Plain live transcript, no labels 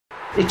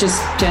it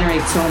just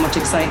generates so much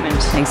excitement.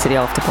 Thanks to the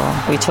off the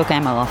ball. We took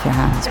Emma off your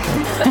hands.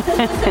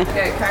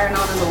 Get Karen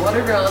on as a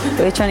water girl.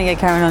 We're trying to get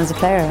Karen on as a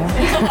player.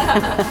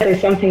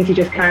 There's some things you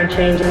just can't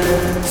change.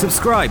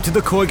 Subscribe to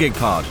the Koi Gig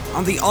Pod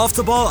on the Off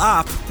the Ball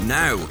app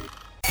now.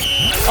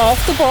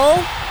 Off the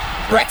Ball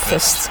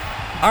Breakfast.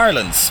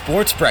 Ireland's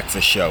sports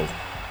breakfast show.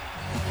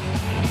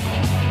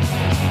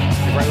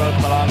 Very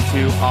welcome along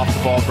to Off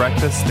the Ball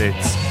Breakfast.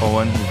 It's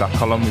Owen, we've got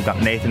Colm, we've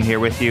got Nathan here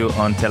with you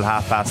until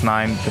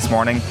 9:30 this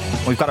morning.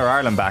 We've got our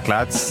Ireland back,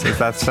 lads. If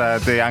that's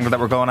the angle that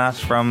we're going at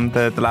from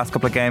the last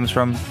couple of games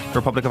from the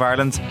Republic of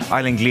Ireland.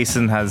 Eileen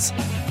Gleeson has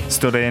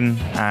stood in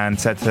and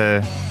said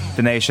to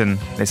the nation,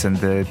 listen,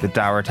 the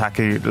dour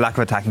lack of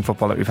attacking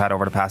football that we've had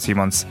over the past few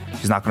months,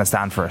 she's not going to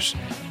stand for it.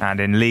 And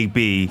in League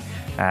B,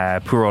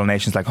 poor old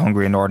nations like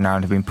Hungary and Northern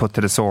Ireland have been put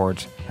to the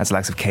sword as the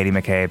likes of Katie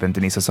McCabe and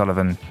Denise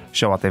O'Sullivan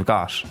show what they've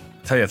got.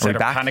 Tell you, they're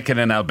panicking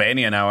in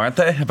Albania now, aren't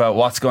they? About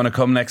what's going to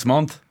come next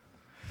month.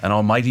 An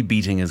almighty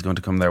beating is going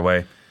to come their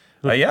way.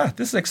 Yeah,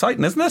 this is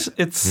exciting, isn't it?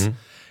 It's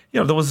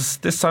there was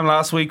this time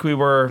last week we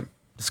were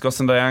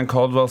discussing Diane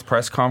Caldwell's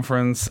press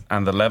conference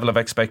and the level of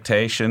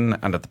expectation,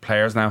 and that the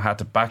players now had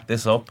to back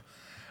this up,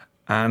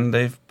 and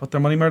they've put their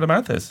money where their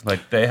mouth is.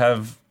 Like, they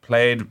have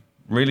played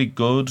really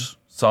good,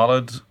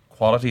 solid,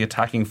 quality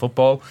attacking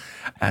football.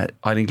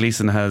 Eileen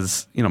Gleeson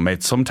has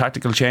made some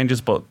tactical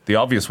changes, but the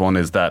obvious one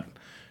is that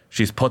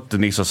she's put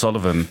Denise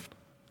O'Sullivan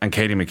and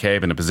Katie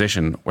McCabe in a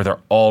position where they're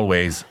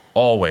always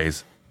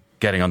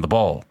getting on the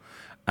ball.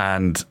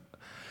 And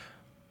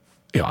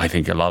I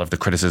think a lot of the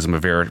criticism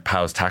of Vera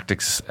Pauw's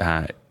tactics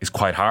is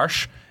quite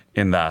harsh,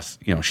 in that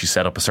she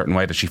set up a certain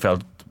way that she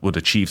felt would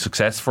achieve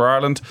success for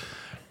Ireland.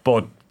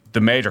 But the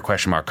major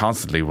question mark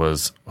constantly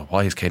was,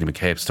 why is Katie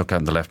McCabe stuck out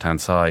on the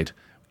left-hand side?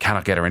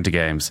 Cannot get her into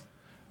games.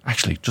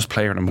 Actually, just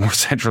play her in a more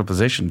central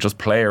position. Just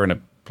play her in a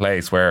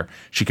place where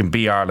she can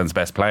be Ireland's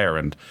best player.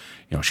 And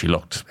she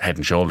looked head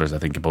and shoulders, I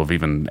think, above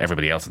even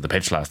everybody else on the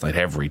pitch last night.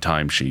 Every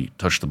time she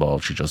touched the ball,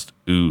 she just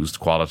oozed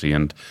quality.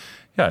 And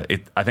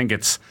I think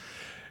it's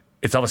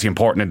obviously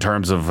important in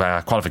terms of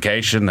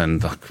qualification,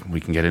 and we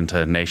can get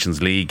into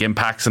Nations League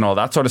impacts and all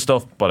that sort of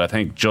stuff. But I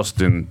think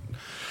just in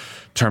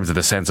terms of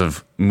the sense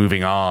of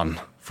moving on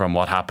from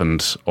what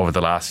happened over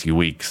the last few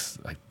weeks,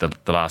 like the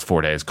last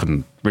 4 days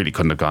couldn't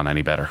have gone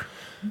any better.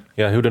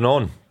 Yeah, who'd have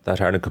known that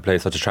Ireland could play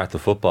such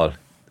attractive football?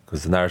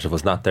 Because the narrative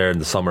was not there in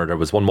the summer. There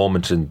was one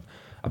moment in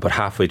about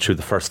halfway through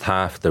the first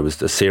half, there was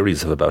a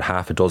series of about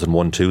half a dozen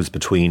 1-2s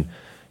between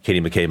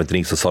Katie McCabe and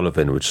Denise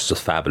O'Sullivan, which is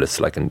just fabulous.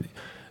 Like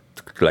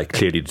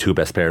clearly the two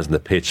best players on the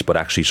pitch, but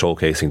actually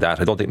showcasing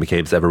that. I don't think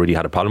McCabe's ever really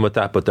had a problem with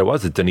that, but there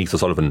was a Denise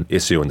O'Sullivan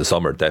issue in the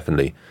summer,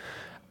 definitely.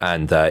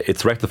 And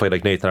it's rectified,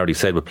 like Nathan already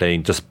said, with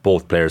playing just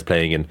both players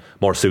playing in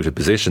more suited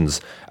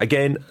positions.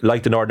 Again,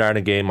 like the Northern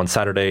Ireland game on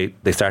Saturday,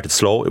 they started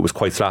slow. It was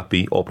quite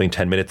sloppy. Opening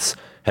 10 minutes,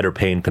 Heather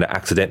Payne kind of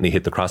accidentally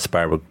hit the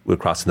crossbar with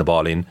crossing the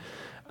ball in.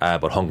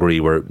 But Hungary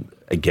were,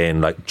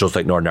 again, just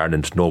like Northern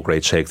Ireland, no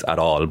great shakes at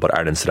all. But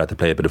Ireland still had to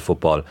play a bit of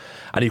football.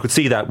 And you could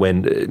see that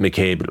when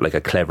McCabe, like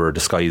a clever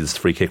disguised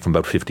free kick from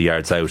about 50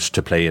 yards out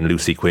to play in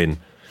Lucy Quinn,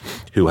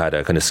 who had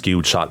a kind of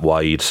skewed shot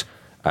wide.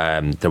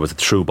 There was a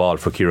through ball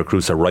for Ciara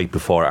Crusa right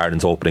before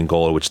Ireland's opening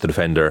goal, which the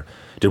defender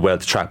did well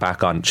to track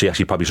back on. She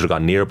actually probably should have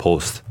gone near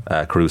post,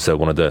 Crusa,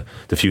 one of the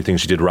few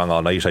things she did wrong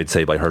all night, I'd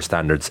say, by her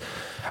standards.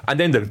 And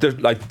then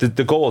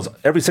the goals,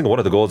 every single one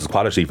of the goals is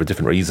quality for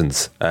different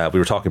reasons. We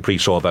were talking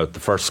pre-show about the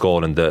first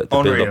goal and the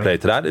build-up play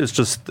to that. It was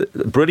just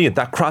brilliant.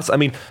 That cross, I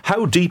mean,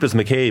 how deep is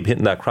McCabe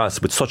hitting that cross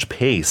with such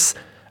pace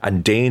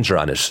and danger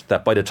on it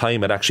that by the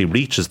time it actually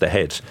reaches the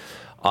head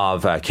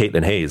of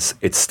Caitlin Hayes,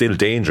 it's still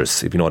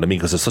dangerous, if you know what I mean,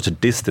 because there's such a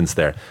distance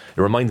there.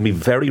 It reminds me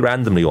very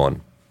randomly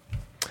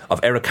of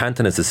Eric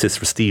Cantona's assist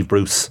for Steve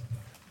Bruce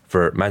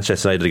for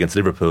Manchester United against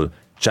Liverpool,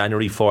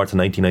 January 4th,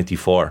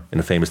 1994, in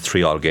a famous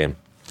 3-3 game.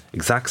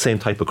 Exact same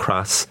type of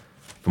cross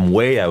from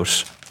way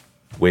out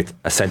with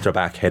a centre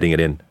back heading it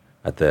in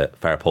at the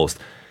far post.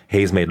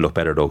 Hayes made it look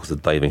better though because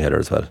of the diving header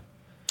as well.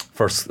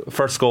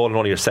 First goal and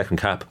only your second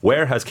cap.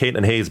 Where has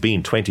Caitlin Hayes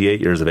been?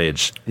 28 years of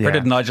age. Yeah. Where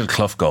did Nigel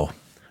Clough go?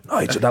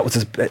 That was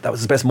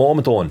his best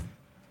moment, Owen.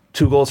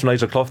 2 goals from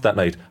Nigel Clough that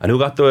night. And who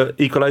got the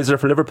equaliser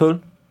for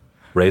Liverpool?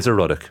 Razor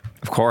Ruddock.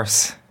 Of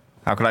course.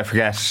 How could I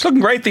forget? He's looking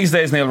great these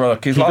days, Neil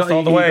Ruddock. He lost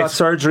all the weight.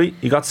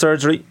 He got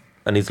surgery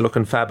and he's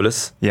looking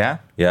fabulous. Yeah?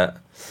 Yeah.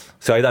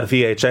 So I had that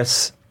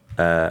VHS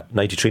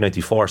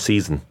 93-94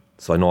 season.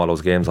 So I know all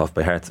those games off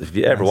by heart. If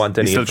you ever want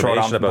any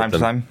information about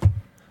them,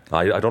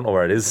 I don't know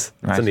where it is.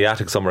 Right. It's in the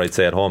attic somewhere, I'd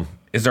say, at home.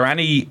 Is there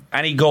any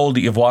goal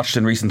that you've watched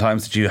in recent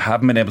times that you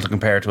haven't been able to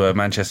compare to a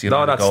Manchester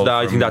United goal?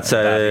 I think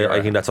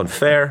that's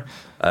unfair.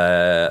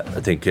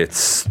 I think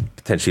it's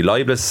potentially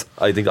libelous.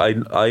 I think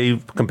I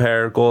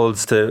compare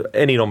goals to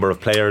any number of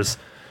players,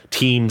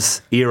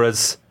 teams,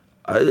 eras.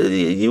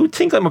 You would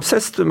think I'm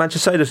obsessed with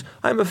Manchester United.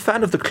 I'm a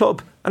fan of the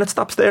club, and it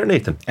stops there,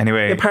 Nathan.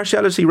 Anyway,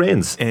 impartiality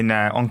reigns. In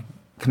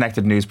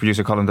Connected News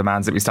producer Colin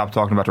demands that we stop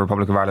talking about the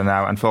Republic of Ireland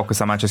now and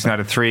focus on Manchester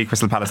United 3,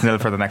 Crystal Palace 0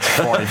 for the next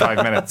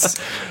 45 minutes.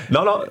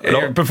 No.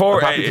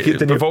 Before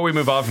we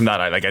move on from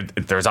that,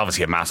 there's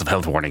obviously a massive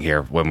health warning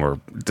here when we're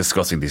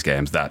discussing these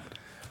games that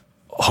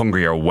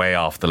Hungary are way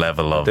off the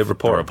level of the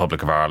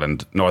Republic of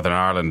Ireland. Northern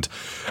Ireland,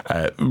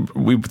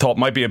 we thought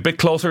might be a bit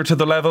closer to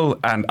the level,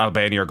 and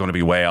Albania are going to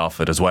be way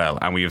off it as well.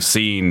 And we have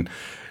seen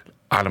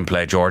Ireland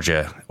play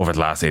Georgia over the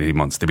last 18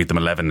 months. They beat them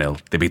 11-0.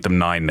 They beat them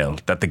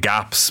 9-0. That the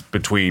gaps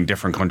between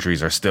different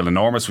countries are still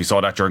enormous. We saw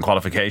that during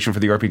qualification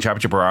for the European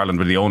Championship, where Ireland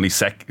were the only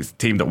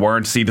team that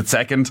weren't seeded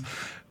second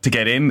to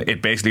get in.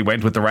 It basically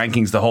went with the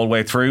rankings the whole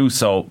way through.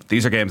 So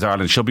these are games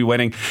Ireland should be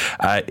winning.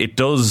 It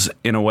does,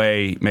 in a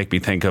way, make me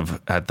think of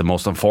the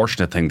most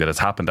unfortunate thing that has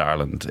happened to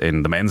Ireland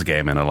in the men's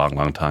game in a long,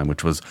 long time,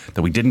 which was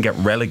that we didn't get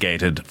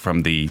relegated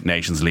from the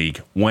Nations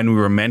League when we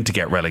were meant to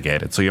get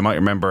relegated. So you might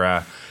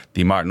remember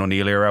the Martin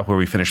O'Neill era, where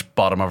we finished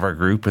bottom of our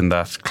group in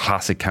that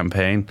classic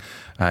campaign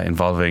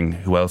involving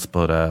who else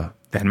but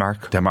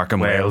Denmark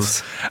and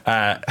Wales.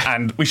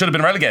 And we should have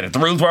been relegated. The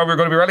rules were we were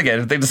going to be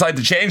relegated. They decided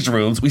to change the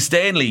rules. We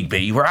stay in League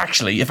B, where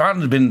actually, if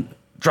Ireland had been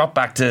dropped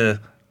back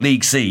to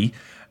League C,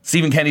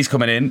 Stephen Kenny's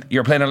coming in,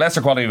 you're playing a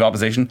lesser quality of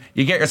opposition,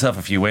 you get yourself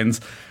a few wins,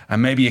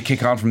 and maybe you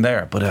kick on from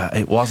there. But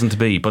it wasn't to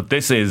be. But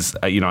this is,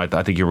 I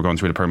think you were going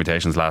through the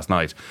permutations last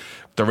night.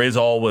 There is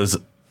always,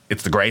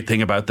 it's the great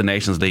thing about the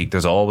Nations League,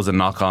 there's always a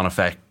knock-on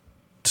effect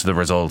to the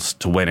results,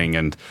 to winning.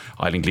 And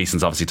Eileen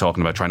Gleeson's obviously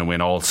talking about trying to win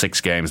all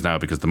 6 games now,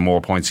 because the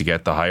more points you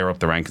get, the higher up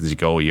the rankings you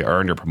go, you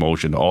earn your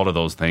promotion, all of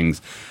those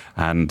things.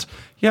 And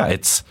yeah,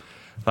 it's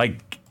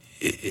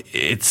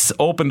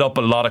opened up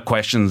a lot of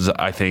questions,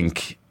 I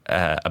think,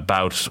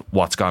 about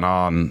what's gone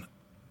on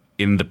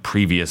in the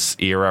previous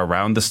era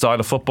around the style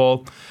of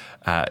football,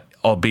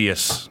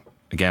 albeit,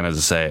 again, as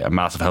I say, a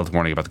massive health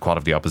warning about the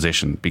quality of the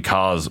opposition,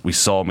 because we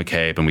saw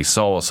McCabe and we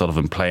saw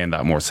Sullivan playing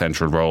that more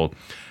central role.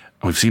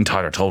 And we've seen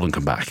Tyler Toland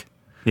come back.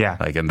 Yeah.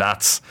 And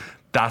that's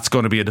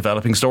going to be a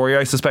developing story,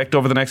 I suspect,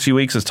 over the next few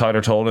weeks, as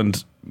Tyler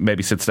Toland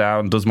maybe sits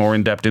down, does more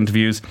in-depth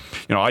interviews.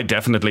 I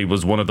definitely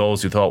was one of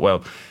those who thought,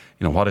 well,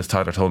 what is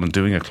Tyler Toland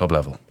doing at club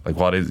level?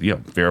 What is,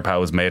 Vera Pauw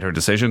has made her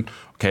decision.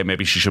 Okay,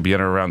 maybe she should be in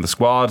or around the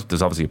squad.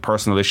 There's obviously a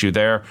personal issue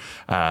there.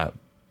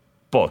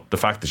 But the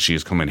fact that she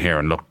has come in here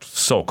and looked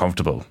so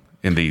comfortable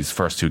in these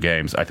first 2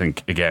 games, I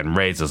think, again,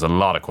 raises a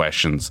lot of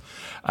questions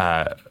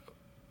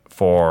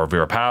for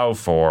Vera Pauw,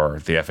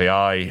 for the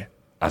FAI,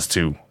 as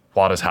to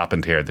what has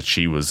happened here, that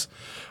she was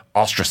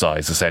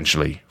ostracised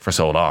essentially for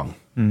so long.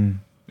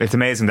 It's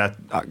amazing that,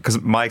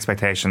 because my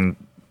expectation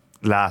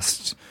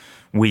last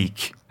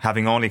week,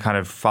 having only kind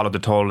of followed the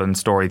Toland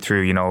story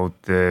through,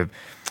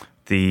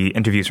 the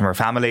interviews from her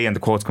family and the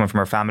quotes coming from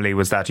her family,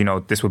 was that,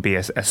 this would be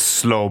a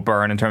slow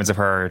burn in terms of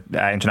her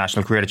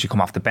international career, that she'd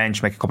come off the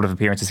bench, make a couple of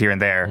appearances here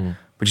and there.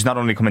 But she's not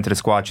only come into the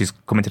squad, she's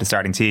come into the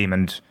starting team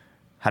and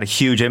had a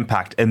huge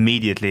impact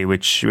immediately,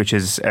 which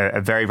is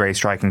a very, very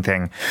striking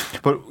thing.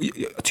 But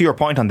to your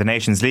point on the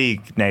Nations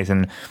League,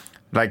 Nathan,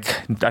 I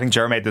think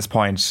Ger made this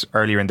point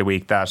earlier in the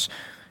week, that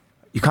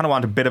you kind of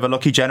want a bit of a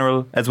lucky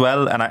general as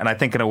well. And I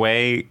think in a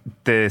way,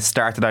 the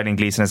start that Eileen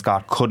Gleeson has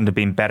got couldn't have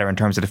been better in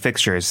terms of the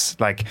fixtures.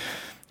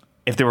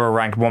 If they were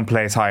ranked 1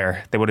 place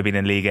higher, they would have been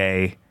in League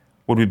A.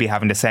 Would we be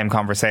having the same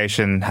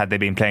conversation had they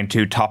been playing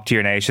 2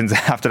 top-tier nations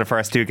after the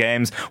first 2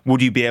 games?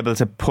 Would you be able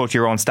to put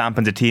your own stamp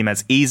on the team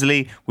as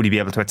easily? Would you be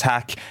able to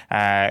attack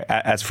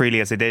as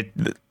freely as they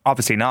did?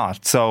 Obviously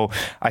not. So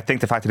I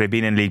think the fact that they've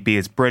been in League B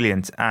is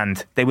brilliant,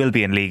 and they will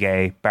be in League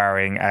A,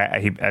 barring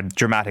a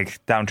dramatic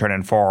downturn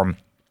in form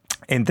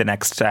in the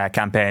next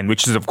campaign,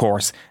 which is of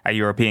course a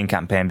European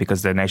campaign,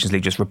 because the Nations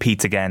League just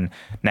repeats again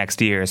next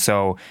year.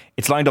 So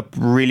it's lined up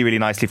really, really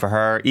nicely for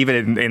her,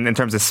 even in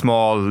terms of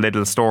small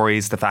little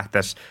stories. The fact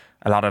that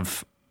a lot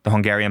of the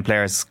Hungarian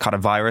players caught a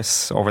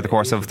virus over the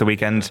course of the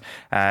weekend,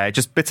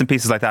 just bits and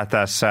pieces like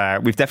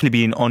that we've definitely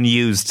been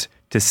unused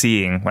to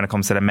seeing when it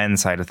comes to the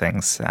men's side of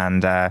things.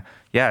 And the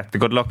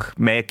good luck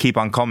may keep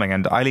on coming,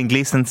 and Eileen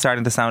Gleeson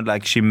starting to sound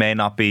like she may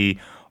not be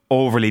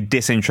overly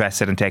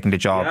disinterested in taking the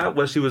job. Yeah,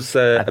 well, she was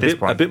a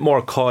bit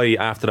more coy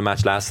after the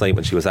match last night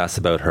when she was asked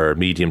about her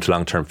medium to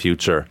long term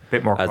future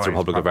as the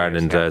Republic of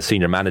Ireland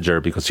senior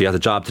manager, because she has a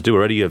job to do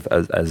already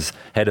as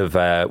head of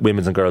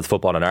women's and girls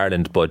football in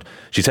Ireland. But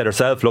she said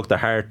herself, look, the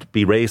heart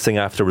be racing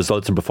after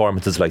results and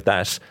performances like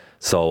that.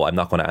 So I'm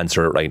not going to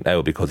answer it right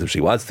now, because if she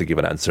was to give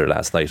an answer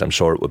last night, I'm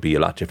sure it would be a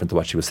lot different to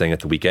what she was saying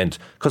at the weekend,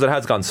 because it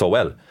has gone so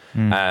well.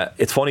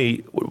 It's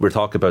funny, we're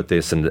talking about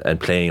this and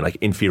playing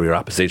inferior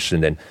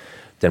opposition, and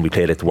then we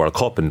played at the World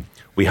Cup, and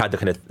we had the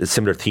kind of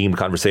similar team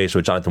conversation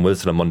with Jonathan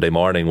Wilson on Monday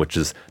morning, which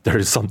is, there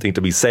is something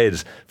to be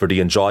said for the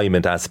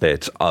enjoyment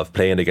aspect of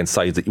playing against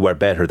sides that you were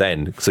better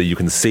than, so you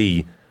can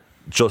see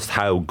just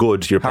how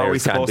good your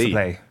players can be. How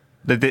are we supposed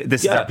to play?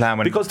 This is our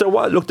plan. Because there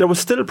was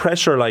still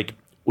pressure.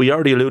 We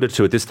already alluded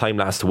to it this time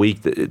last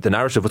week. The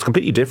narrative was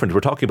completely different.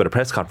 We're talking about a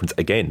press conference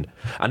again,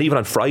 and even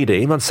on Friday,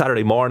 even on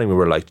Saturday morning, we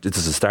were like, this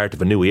is the start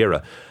of a new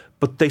era.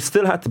 But they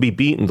still had to be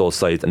beating those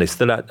sides, and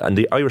and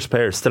the Irish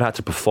players still had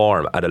to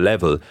perform at a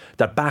level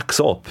that backs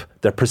up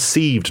their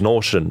perceived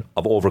notion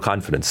of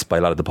overconfidence by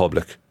a lot of the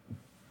public.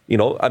 You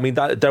know, I mean,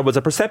 there was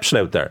a perception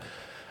out there.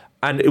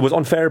 And it was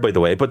unfair, by the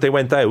way, but they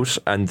went out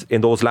and in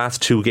those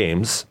last 2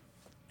 games,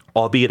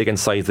 albeit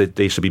against sides that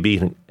they should be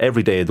beating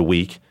every day of the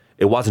week,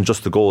 it wasn't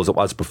just the goals, it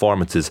was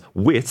performances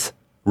with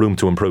room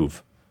to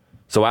improve.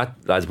 So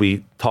as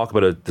we talk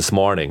about it this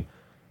morning,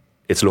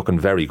 it's looking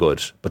very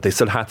good, but they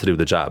still had to do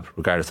the job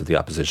regardless of the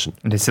opposition.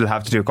 And they still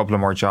have to do a couple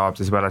of more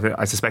jobs as well.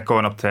 I suspect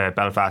going up to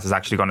Belfast is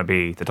actually going to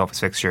be the toughest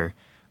fixture.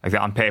 Like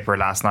on paper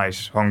last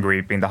night,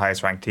 Hungary being the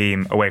highest ranked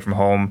team away from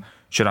home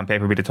should on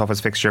paper be the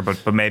toughest fixture,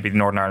 but maybe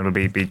Northern Ireland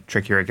will be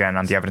trickier again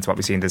on the evidence of what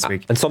we've seen this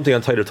week. And something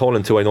on Tyler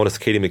Toland too, I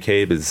noticed Katie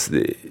McCabe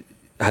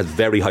has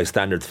very high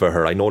standards for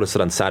her. I noticed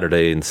it on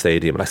Saturday in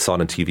Stadium, and I saw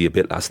it on TV a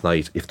bit last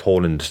night. If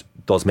Toland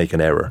does make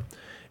an error,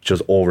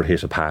 just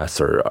overhit a pass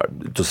or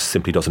just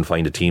simply doesn't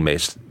find a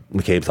teammate,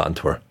 McCabe's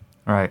onto her.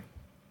 Right.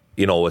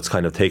 You know, it's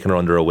kind of taking her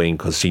under her wing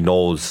because she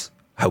knows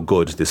how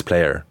good this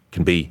player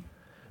can be.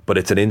 But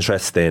it's an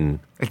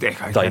interesting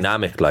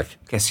dynamic. I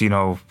guess, you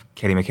know,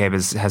 Katie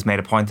McCabe has made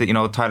a point that, you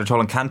know, Tyler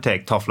Toland can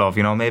take tough love.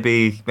 You know,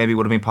 maybe it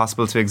would have been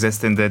possible to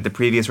exist in the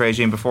previous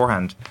regime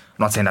beforehand. I'm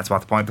not saying that's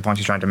what the point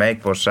she's trying to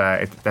make, but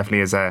it definitely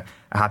is a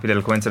happy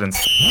little coincidence.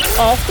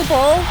 Off the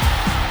ball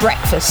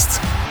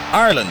breakfast.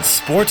 Ireland's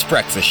Sports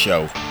Breakfast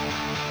Show.